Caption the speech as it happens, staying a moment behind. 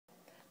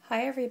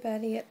Hi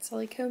everybody, it's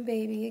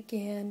SillyConeBaby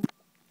again.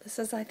 This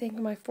is, I think,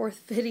 my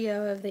fourth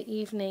video of the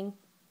evening,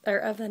 or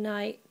of the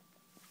night.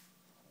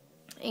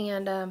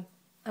 And I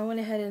went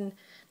ahead and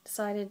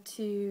decided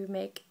to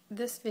make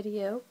this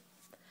video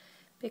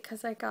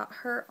because I got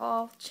her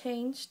all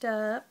changed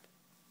up,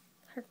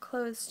 her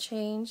clothes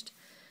changed.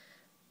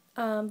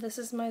 This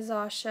is my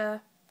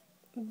Zasha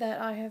that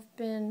I have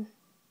been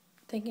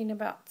thinking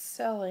about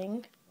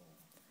selling.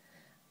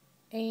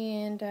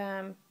 And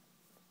I'm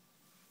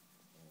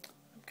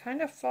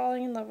kind of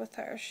falling in love with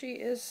her. She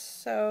is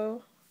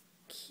so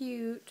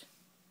cute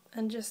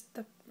and just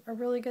a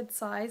really good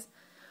size,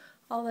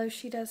 although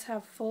she does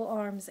have full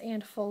arms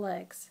and full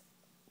legs.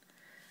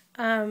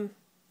 I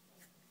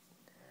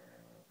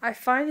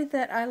find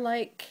that I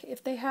like,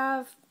 if they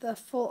have the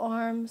full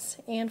arms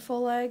and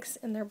full legs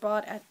and they're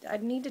bought, I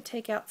need to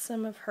take out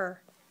some of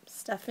her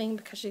stuffing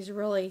because she's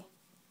really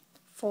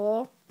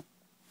full,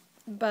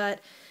 but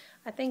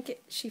I think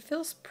she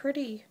feels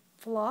pretty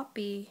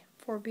floppy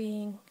for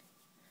being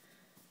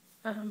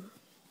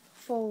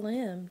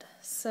full-limbed.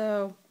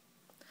 So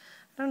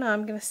I don't know,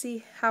 I'm going to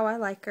see how I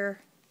like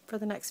her for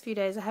the next few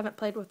days. I haven't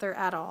played with her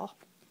at all.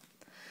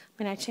 I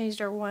mean, I changed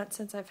her once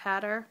since I've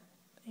had her,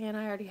 and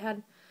I already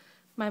had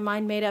my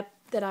mind made up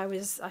that I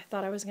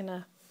thought I was going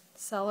to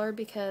sell her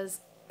because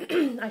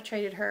I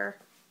traded her,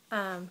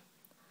 I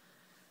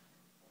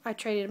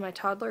traded my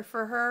toddler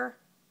for her,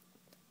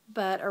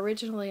 but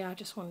originally I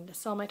just wanted to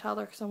sell my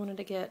toddler because I wanted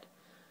to get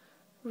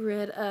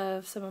rid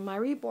of some of my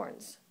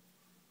reborns.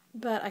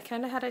 But I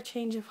kind of had a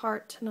change of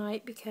heart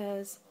tonight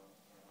because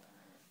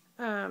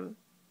I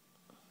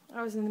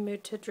was in the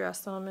mood to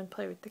dress them and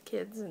play with the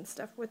kids and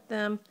stuff with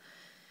them.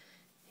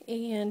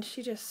 And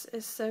she just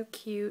is so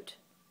cute.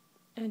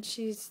 And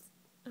she's,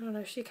 I don't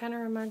know, she kind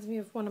of reminds me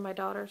of one of my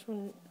daughters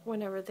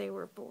whenever they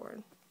were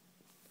born.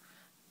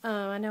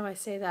 I know I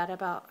say that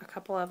about a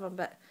couple of them,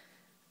 but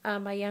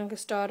my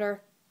youngest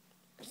daughter,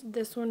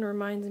 this one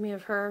reminds me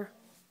of her,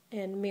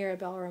 and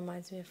Mirabelle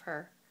reminds me of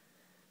her.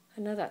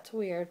 I know that's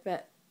weird,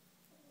 but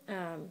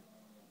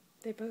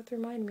they both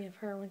remind me of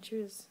her when she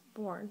was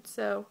born,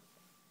 so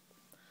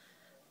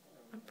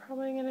I'm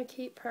probably going to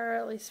keep her,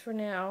 at least for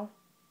now.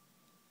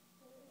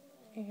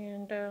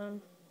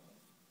 And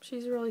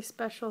she's really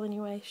special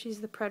anyway.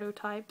 She's the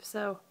prototype,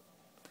 so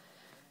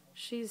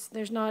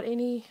there's not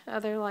any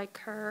other like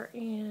her,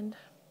 and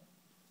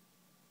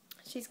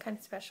she's kind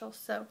of special.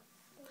 So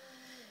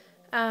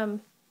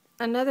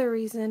another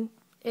reason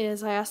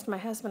is I asked my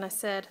husband, I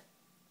said,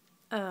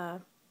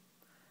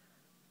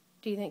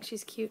 do you think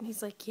she's cute? And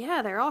he's like,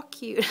 yeah, they're all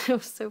cute. It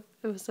was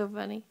so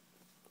funny.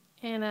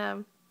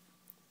 And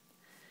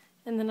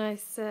then I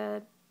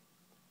said,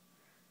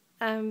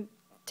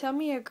 tell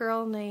me a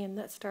girl name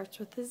that starts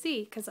with a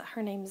Z, because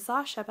her name's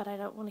Zasha, but I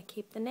don't want to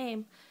keep the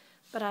name.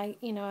 But I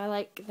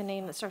like the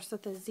name that starts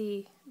with a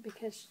Z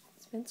because,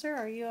 Spencer,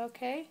 are you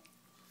okay?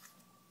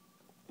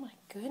 My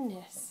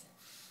goodness.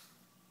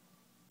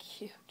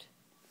 Cute.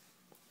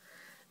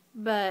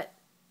 But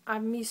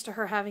I'm used to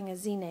her having a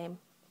Z name.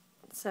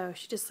 So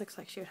she just looks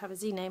like she would have a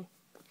Z name.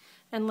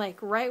 And like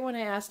right when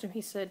I asked him,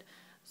 he said,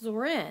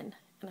 Zorin.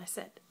 And I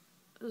said,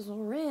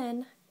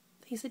 Zorin?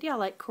 He said, yeah,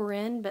 like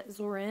Corinne, but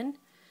Zorin.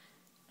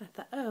 I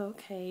thought, oh,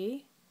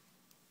 okay.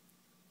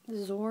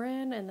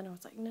 Zorin? And then I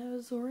was like, no,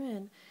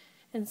 Zorin.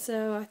 And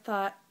so I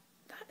thought,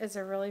 that is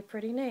a really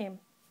pretty name.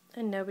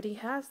 And nobody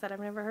has that. I've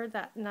never heard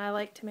that. And I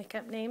like to make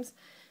up names.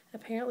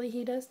 Apparently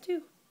he does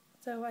too.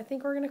 So I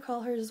think we're going to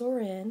call her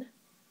Zorin.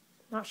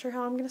 Not sure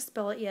how I'm going to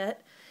spell it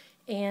yet.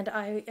 And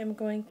I am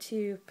going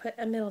to put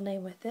a middle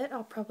name with it.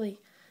 I'll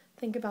probably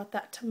think about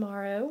that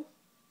tomorrow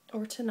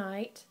or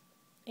tonight.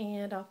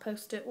 And I'll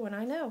post it when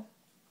I know.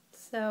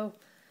 So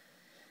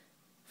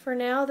for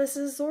now, this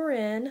is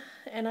Zorin.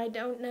 And I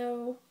don't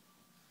know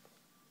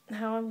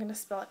how I'm going to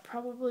spell it.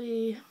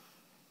 Probably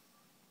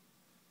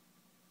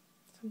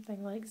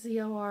something like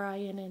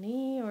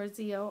Zorinne or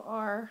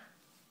Zoren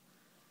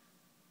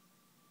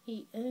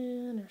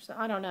or so.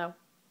 I don't know.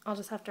 I'll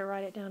just have to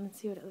write it down and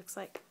see what it looks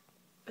like.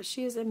 But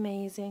she is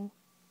amazing.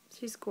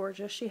 She's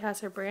gorgeous. She has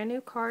her brand new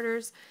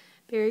Carters.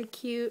 Very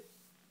cute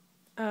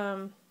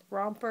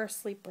romper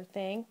sleeper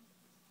thing.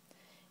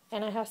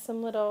 And I have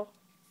some little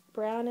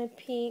brown and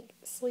pink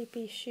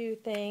sleepy shoe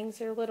things.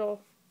 They're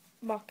little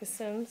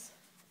moccasins.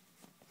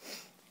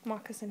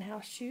 Moccasin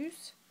house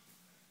shoes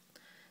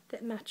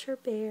that match her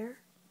bear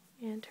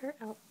and her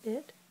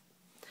outfit.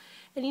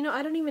 And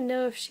I don't even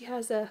know if she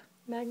has a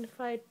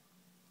magnified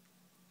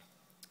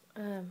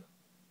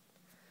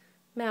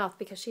mouth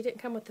because she didn't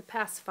come with the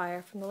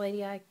pacifier from the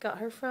lady I got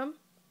her from.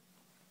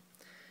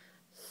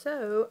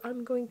 So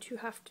I'm going to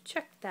have to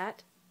check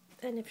that,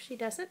 and if she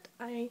doesn't,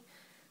 I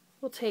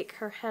will take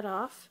her head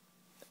off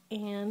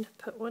and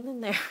put one in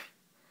there,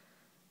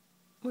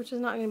 which is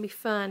not going to be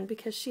fun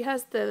because she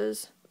has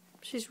those.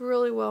 She's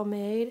really well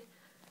made.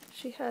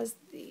 She has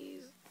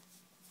these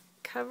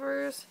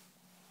covers,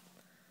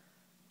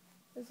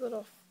 these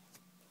little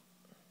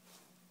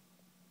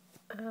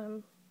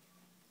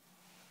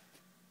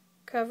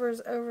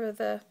covers over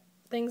the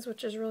things,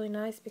 which is really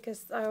nice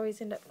because I always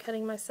end up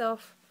cutting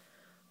myself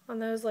on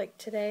those. Like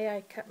today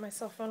I cut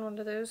myself on one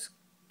of those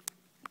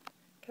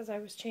because I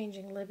was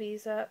changing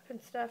Libby's up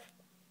and stuff.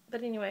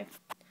 But anyway,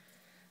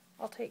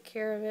 I'll take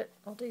care of it.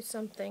 I'll do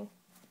something.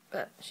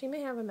 But she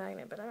may have a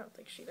magnet, but I don't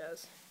think she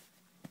does.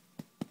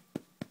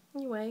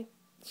 Anyway,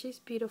 she's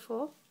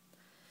beautiful.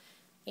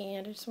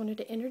 And I just wanted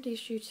to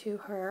introduce you to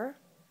her.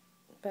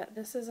 But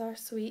this is our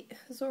sweet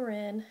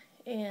Zorin.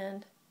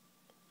 And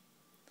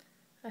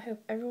I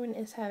hope everyone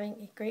is having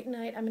a great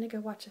night. I'm going to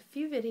go watch a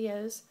few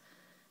videos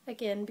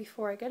again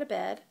before I go to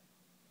bed.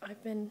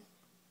 I've been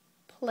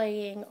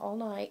playing all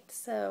night,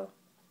 so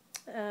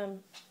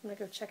I'm going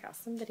to go check out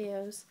some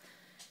videos.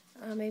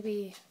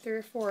 Maybe 3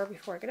 or 4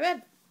 before I go to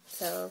bed.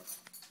 So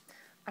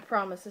I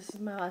promise this is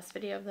my last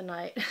video of the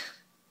night.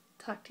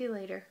 Talk to you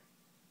later.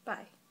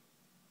 Bye.